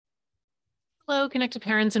Hello, Connected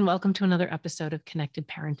Parents, and welcome to another episode of Connected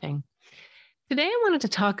Parenting. Today, I wanted to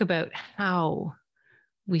talk about how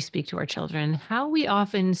we speak to our children, how we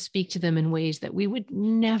often speak to them in ways that we would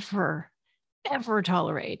never, ever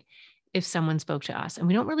tolerate if someone spoke to us. And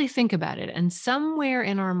we don't really think about it. And somewhere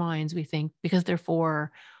in our minds, we think because they're 4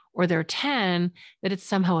 or they're 10, that it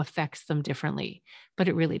somehow affects them differently, but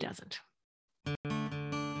it really doesn't.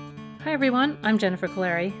 Hi, everyone. I'm Jennifer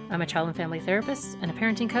Colari. I'm a child and family therapist and a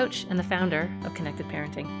parenting coach and the founder of Connected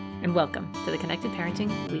Parenting. And welcome to the Connected Parenting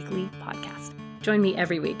Weekly Podcast. Join me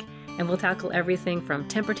every week, and we'll tackle everything from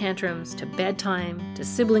temper tantrums to bedtime to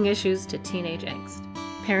sibling issues to teenage angst.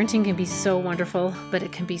 Parenting can be so wonderful, but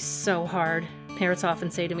it can be so hard. Parents often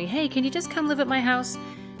say to me, "Hey, can you just come live at my house?"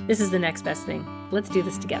 This is the next best thing. Let's do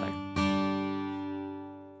this together.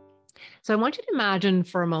 So I want you to imagine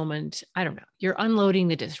for a moment, I don't know, you're unloading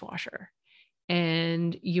the dishwasher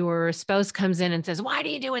and your spouse comes in and says, "Why do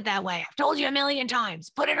you do it that way? I've told you a million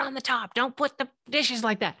times, put it on the top. Don't put the dishes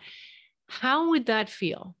like that." How would that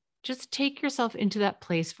feel? Just take yourself into that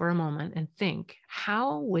place for a moment and think,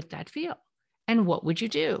 how would that feel? And what would you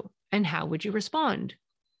do? And how would you respond?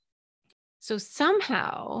 So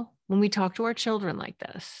somehow, when we talk to our children like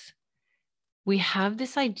this, we have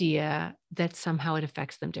this idea that somehow it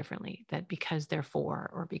affects them differently, that because they're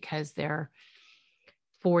 4 or because they're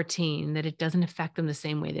 14, that it doesn't affect them the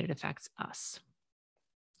same way that it affects us.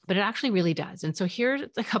 But it actually really does. And so here's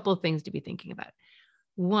a couple of things to be thinking about.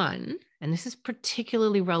 One, and this is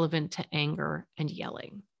particularly relevant to anger and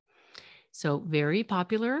yelling. So very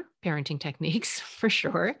popular parenting techniques for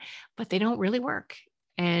sure, but they don't really work.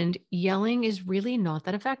 And yelling is really not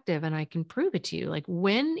that effective. And I can prove it to you. Like,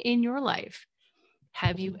 when in your life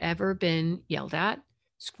have you ever been yelled at,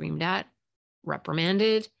 screamed at,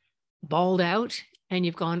 reprimanded, bawled out, and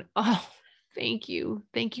you've gone, "Oh, thank you.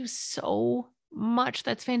 Thank you so much.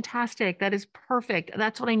 That's fantastic. That is perfect.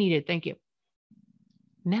 That's what I needed. Thank you."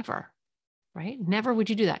 Never, right? Never would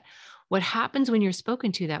you do that. What happens when you're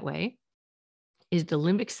spoken to that way is the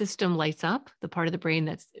limbic system lights up, the part of the brain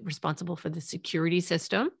that's responsible for the security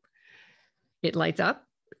system. It lights up.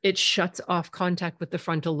 It shuts off contact with the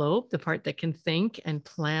frontal lobe, the part that can think and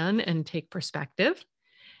plan and take perspective.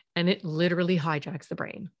 And it literally hijacks the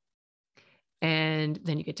brain. And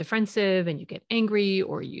then you get defensive and you get angry,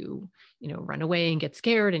 or you run away and get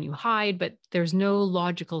scared and you hide, but there's no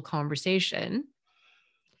logical conversation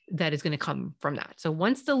that is going to come from that. So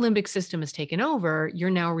once the limbic system is taken over, you're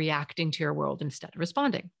now reacting to your world instead of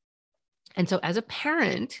responding. And so as a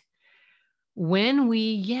parent, when we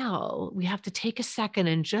yell, we have to take a second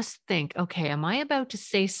and just think, okay, am I about to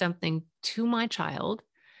say something to my child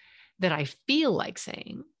that I feel like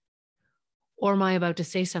saying? Or am I about to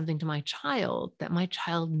say something to my child that my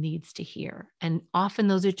child needs to hear? And often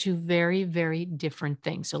those are two very, very different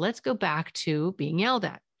things. So let's go back to being yelled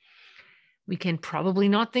at. We can probably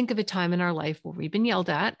not think of a time in our life where we've been yelled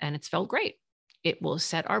at and it's felt great. It will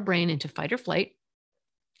set our brain into fight or flight,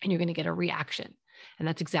 and you're going to get a reaction. And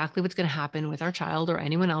that's exactly what's going to happen with our child or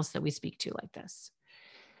anyone else that we speak to like this.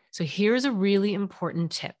 So here's a really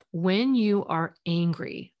important tip. When you are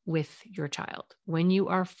angry with your child, when you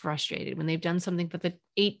are frustrated, when they've done something for the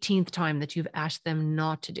 18th time that you've asked them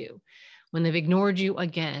not to do, when they've ignored you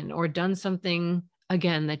again or done something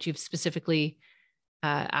again that you've specifically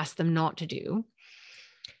asked them not to do,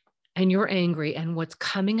 and you're angry and what's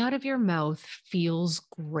coming out of your mouth feels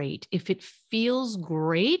great. If it feels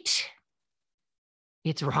great,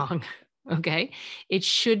 it's wrong. Okay. It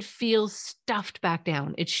should feel stuffed back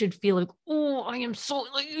down. It should feel like, "Oh, I am so,"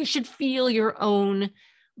 like, you should feel your own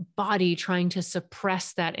body trying to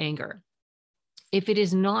suppress that anger. If it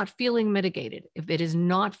is not feeling mitigated, if it is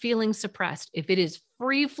not feeling suppressed, if it is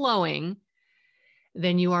free flowing,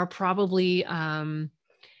 then you are probably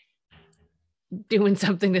doing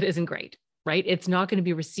something that isn't great. Right? It's not going to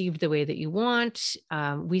be received the way that you want.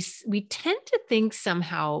 We tend to think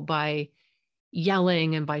somehow by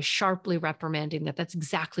yelling and by sharply reprimanding that that's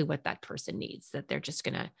exactly what that person needs, that they're just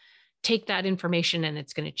going to take that information and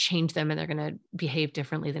it's going to change them and they're going to behave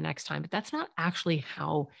differently the next time. But that's not actually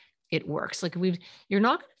how it works. Like, you're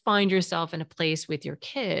not going to find yourself in a place with your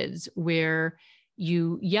kids where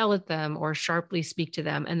you yell at them or sharply speak to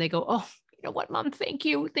them and they go, "Oh, you know what, Mom, thank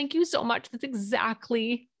you. Thank you so much. That's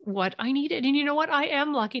exactly what I needed. And you know what? I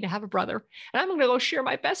am lucky to have a brother, and I'm going to go share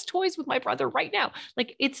my best toys with my brother right now."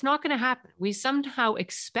 Like, it's not going to happen. We somehow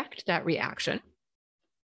expect that reaction,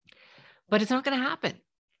 but it's not going to happen.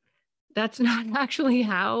 That's not actually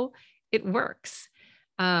how it works.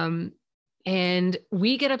 And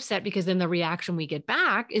we get upset because then the reaction we get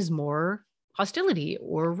back is more hostility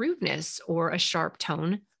or rudeness or a sharp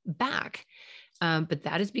tone back. But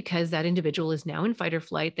that is because that individual is now in fight or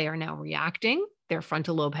flight. They are now reacting. Their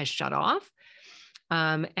frontal lobe has shut off.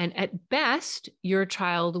 And at best, your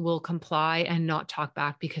child will comply and not talk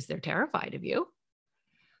back because they're terrified of you.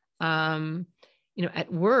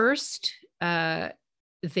 At worst,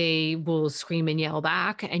 they will scream and yell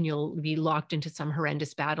back, and you'll be locked into some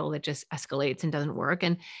horrendous battle that just escalates and doesn't work.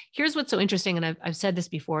 And here's what's so interesting, and I've said this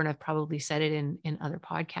before, and I've probably said it in other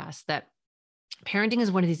podcasts, that parenting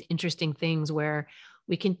is one of these interesting things where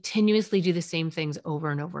we continuously do the same things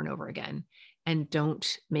over and over and over again and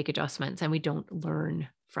don't make adjustments, and we don't learn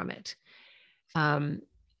from it.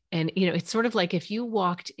 It's sort of like if you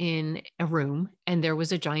walked in a room and there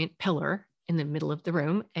was a giant pillar in the middle of the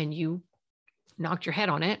room and you knocked your head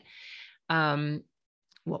on it,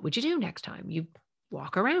 what would you do next time? You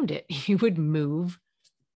walk around it. You would move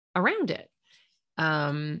around it.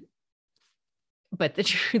 But the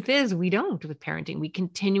truth is, we don't with parenting. We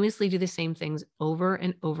continuously do the same things over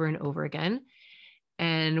and over and over again.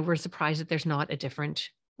 And we're surprised that there's not a different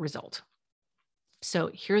result. So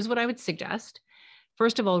here's what I would suggest.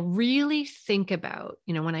 First of all, really think about,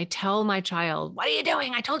 when I tell my child, what are you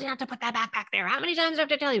doing? I told you not to put that backpack there. How many times do I have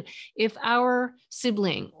to tell you? If our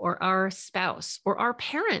sibling or our spouse or our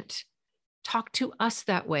parent talked to us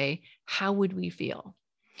that way, how would we feel?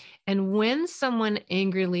 And when someone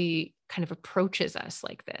angrily kind of approaches us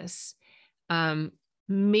like this,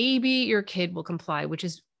 maybe your kid will comply, which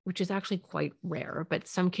is actually quite rare, but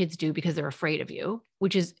some kids do because they're afraid of you,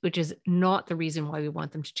 which is not the reason why we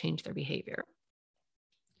want them to change their behavior.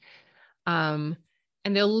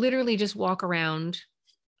 And they'll literally just walk around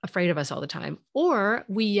afraid of us all the time. Or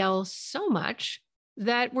we yell so much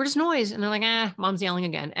that we're just noise, and they're like, mom's yelling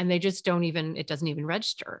again. And they just it doesn't even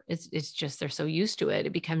register. It's just, they're so used to it.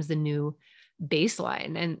 It becomes the new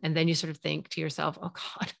baseline. And then you sort of think to yourself, oh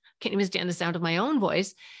God, I can't even stand the sound of my own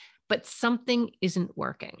voice, but something isn't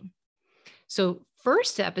working. So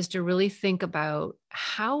first step is to really think about,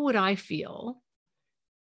 how would I feel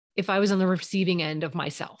if I was on the receiving end of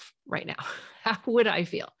myself right now? How would I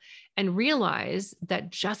feel? And realize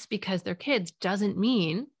that just because they're kids doesn't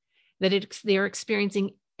mean that they're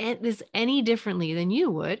experiencing this any differently than you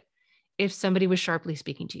would if somebody was sharply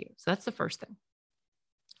speaking to you. So that's the first thing.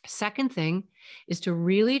 Second thing is to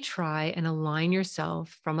really try and align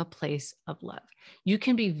yourself from a place of love. You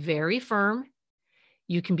can be very firm.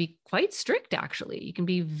 You can be quite strict, actually. You can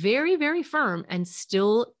be very, very firm and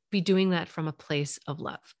still be doing that from a place of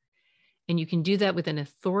love. And you can do that with an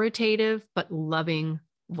authoritative but loving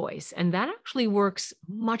voice. And that actually works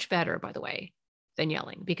much better, by the way, than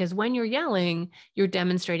yelling, because when you're yelling, you're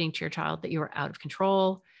demonstrating to your child that you are out of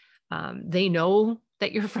control. They know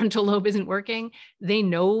that your frontal lobe isn't working. They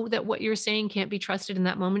know that what you're saying can't be trusted in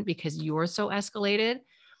that moment because you're so escalated.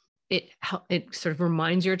 It sort of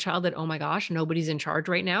reminds your child that, oh my gosh, nobody's in charge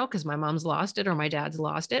right now because my mom's lost it or my dad's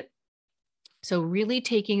lost it. So really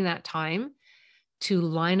taking that time to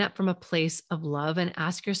line up from a place of love and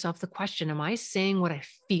ask yourself the question, am I saying what I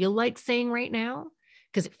feel like saying right now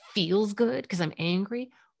because it feels good, because I'm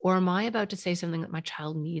angry? Or am I about to say something that my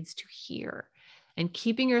child needs to hear? And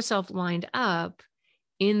keeping yourself lined up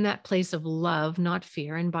in that place of love, not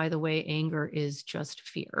fear. And by the way, anger is just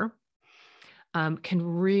fear, can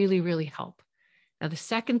really, really help. Now, the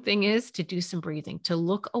second thing is to do some breathing, to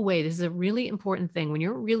look away. This is a really important thing. When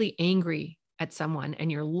you're really angry at someone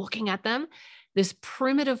and you're looking at them, this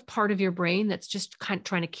primitive part of your brain that's just kind of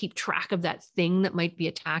trying to keep track of that thing that might be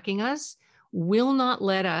attacking us will not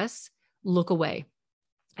let us look away.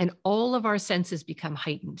 And all of our senses become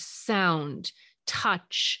heightened. Sound,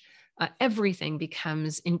 touch, everything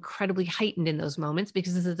becomes incredibly heightened in those moments,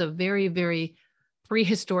 because this is a very, very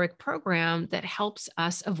prehistoric program that helps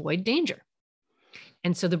us avoid danger.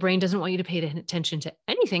 And so the brain doesn't want you to pay attention to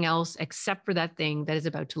anything else except for that thing that is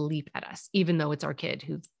about to leap at us, even though it's our kid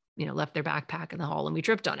who left their backpack in the hall and we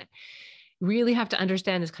tripped on it. You really have to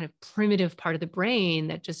understand this kind of primitive part of the brain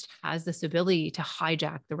that just has this ability to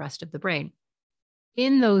hijack the rest of the brain.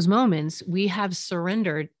 In those moments, we have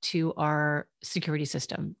surrendered to our security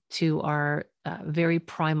system, to our very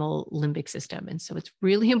primal limbic system. And so it's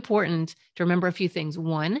really important to remember a few things.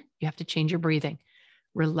 One, you have to change your breathing.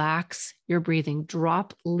 Relax your breathing.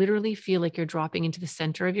 Literally feel like you're dropping into the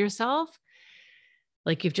center of yourself,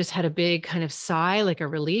 like you've just had a big kind of sigh, like a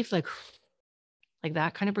relief, like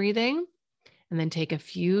that kind of breathing. And then take a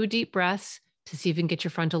few deep breaths to see if you can get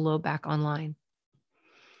your frontal lobe back online.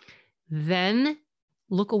 Then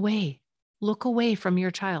look away from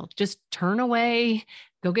your child. Just turn away,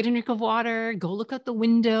 go get a drink of water, go look out the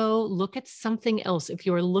window, look at something else. If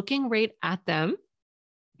you're looking right at them,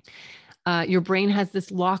 Your brain has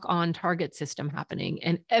this lock-on target system happening,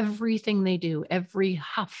 and everything they do, every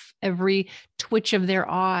huff, every twitch of their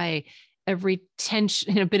eye, every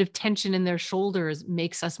tension, a bit of tension in their shoulders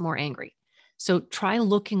makes us more angry. So try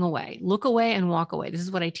looking away. Look away and walk away. This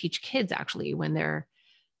is what I teach kids actually when they're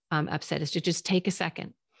upset, is to just take a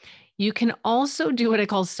second. You can also do what I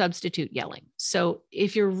call substitute yelling. So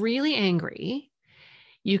if you're really angry,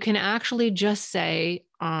 you can actually just say,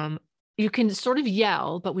 you can sort of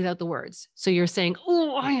yell, but without the words. So you're saying,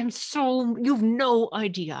 oh, you've no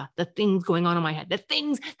idea the things going on in my head, the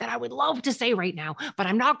things that I would love to say right now, but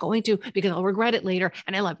I'm not going to because I'll regret it later.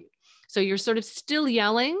 And I love you. So you're sort of still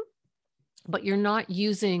yelling, but you're not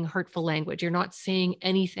using hurtful language. You're not saying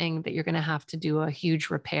anything that you're going to have to do a huge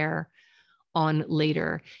repair on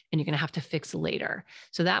later, and you're going to have to fix later.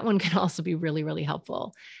 So that one can also be really, really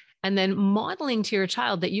helpful. And then modeling to your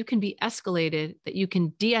child that you can be escalated, that you can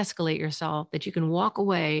de-escalate yourself, that you can walk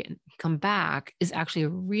away and come back is actually a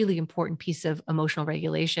really important piece of emotional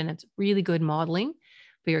regulation. It's really good modeling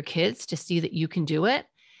for your kids to see that you can do it.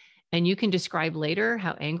 And you can describe later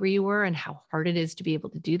how angry you were and how hard it is to be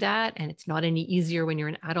able to do that. And it's not any easier when you're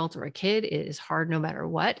an adult or a kid. It is hard no matter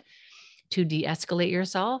what to de-escalate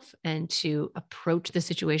yourself and to approach the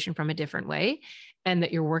situation from a different way, and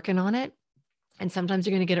that you're working on it. And sometimes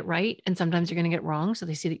you're going to get it right, and sometimes you're going to get it wrong. So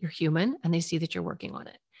they see that you're human and they see that you're working on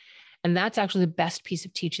it. And that's actually the best piece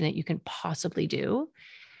of teaching that you can possibly do.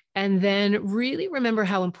 And then really remember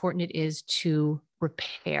how important it is to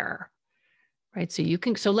repair, right?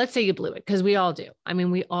 So let's say you blew it, because we all do. I mean,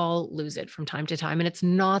 we all lose it from time to time, and it's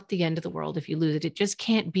not the end of the world if you lose it. It just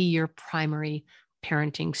can't be your primary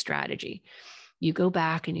parenting strategy. You go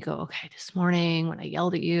back and you go, okay, this morning when I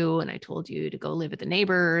yelled at you and I told you to go live with the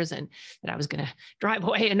neighbors and that I was going to drive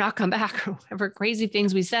away and not come back, or whatever crazy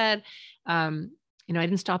things we said, I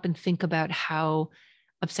didn't stop and think about how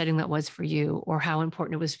upsetting that was for you, or how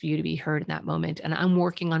important it was for you to be heard in that moment. And I'm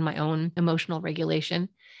working on my own emotional regulation.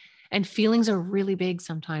 And feelings are really big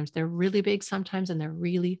sometimes. They're really big sometimes, and they're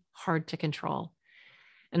really hard to control.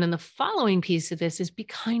 And then the following piece of this is be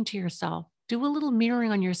kind to yourself. Do a little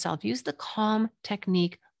mirroring on yourself. Use the calm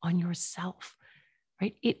technique on yourself,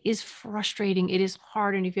 right? It is frustrating. It is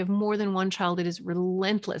hard. And if you have more than one child, it is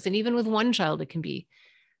relentless. And even with one child, it can be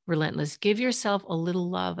relentless. Give yourself a little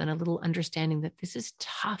love and a little understanding that this is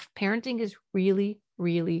tough. Parenting is really,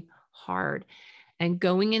 really hard. And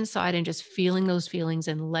going inside and just feeling those feelings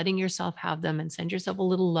and letting yourself have them, and send yourself a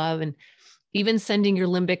little love, and even sending your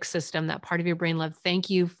limbic system, that part of your brain, love, thank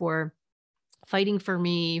you for fighting for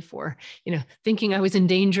me, for, thinking I was in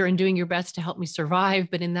danger and doing your best to help me survive.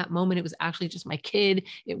 But in that moment, it was actually just my kid.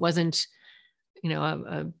 It wasn't,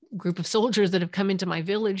 a group of soldiers that have come into my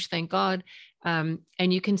village, thank God. And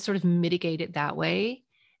you can sort of mitigate it that way.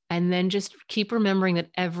 And then just keep remembering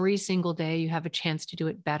that every single day you have a chance to do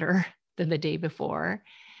it better than the day before.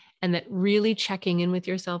 And that really checking in with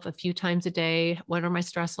yourself a few times a day. What are my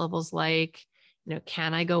stress levels like?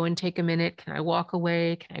 Can I go and take a minute? Can I walk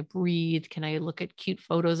away? Can I breathe? Can I look at cute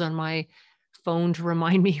photos on my phone to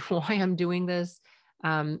remind me why I'm doing this?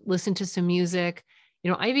 Listen to some music.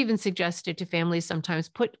 I've even suggested to families sometimes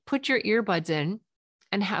put your earbuds in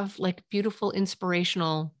and have like beautiful,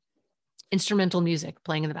 inspirational, instrumental music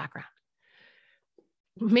playing in the background.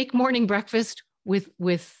 Make morning breakfast with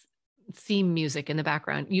theme music in the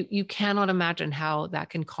background. You cannot imagine how that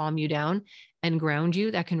can calm you down and ground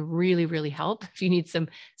you. That can really, really help if you need some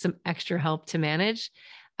extra help to manage.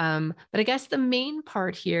 But I guess the main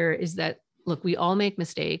part here is that, look, we all make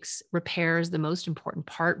mistakes. Repair is the most important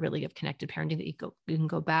part, really, of connected parenting, that you can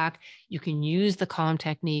go back. You can use the calm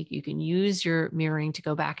technique. You can use your mirroring to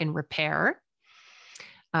go back and repair.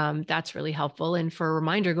 That's really helpful. And for a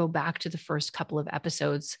reminder, go back to the first couple of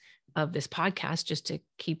episodes of this podcast, just to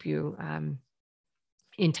keep you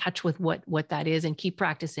in touch with what that is, and keep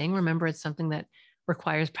practicing. Remember, it's something that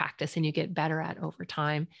requires practice and you get better at over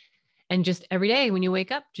time. And just every day when you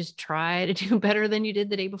wake up, just try to do better than you did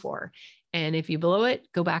the day before. And if you blow it,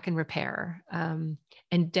 go back and repair,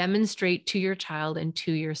 and demonstrate to your child and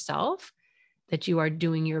to yourself that you are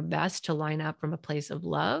doing your best to line up from a place of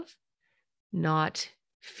love, not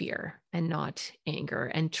fear and not anger.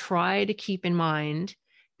 And try to keep in mind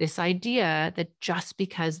this idea that just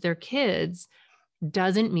because they're kids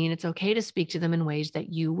doesn't mean it's okay to speak to them in ways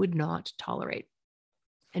that you would not tolerate.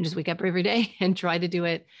 And just wake up every day and try to do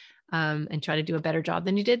it, and try to do a better job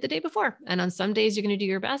than you did the day before. And on some days, you're going to do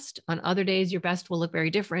your best. On other days, your best will look very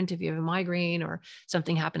different if you have a migraine or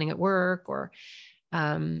something happening at work,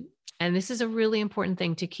 and this is a really important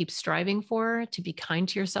thing to keep striving for, to be kind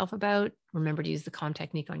to yourself about. Remember to use the calm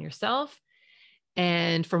technique on yourself.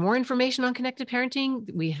 And for more information on connected parenting,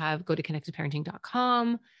 go to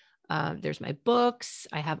connectedparenting.com. There's my books.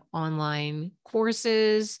 I have online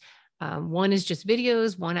courses. One is just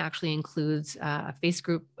videos. One actually includes a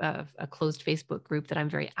closed Facebook group that I'm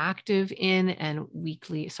very active in, and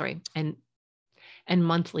and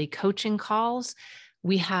monthly coaching calls.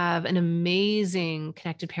 We have an amazing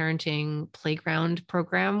connected parenting playground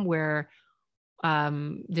program where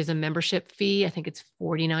there's a membership fee. I think it's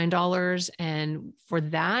 $49. And for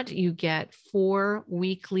that, you get 4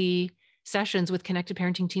 weekly sessions with connected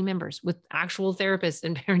parenting team members, with actual therapists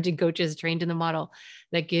and parenting coaches trained in the model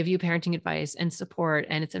that give you parenting advice and support.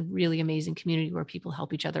 And it's a really amazing community where people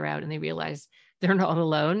help each other out and they realize they're not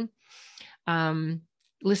alone.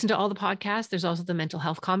 Listen to all the podcasts. There's also the mental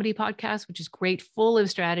health comedy podcast, which is great, full of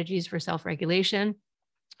strategies for self-regulation.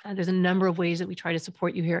 There's a number of ways that we try to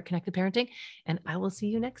support you here at Connected Parenting, and I will see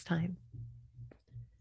you next time.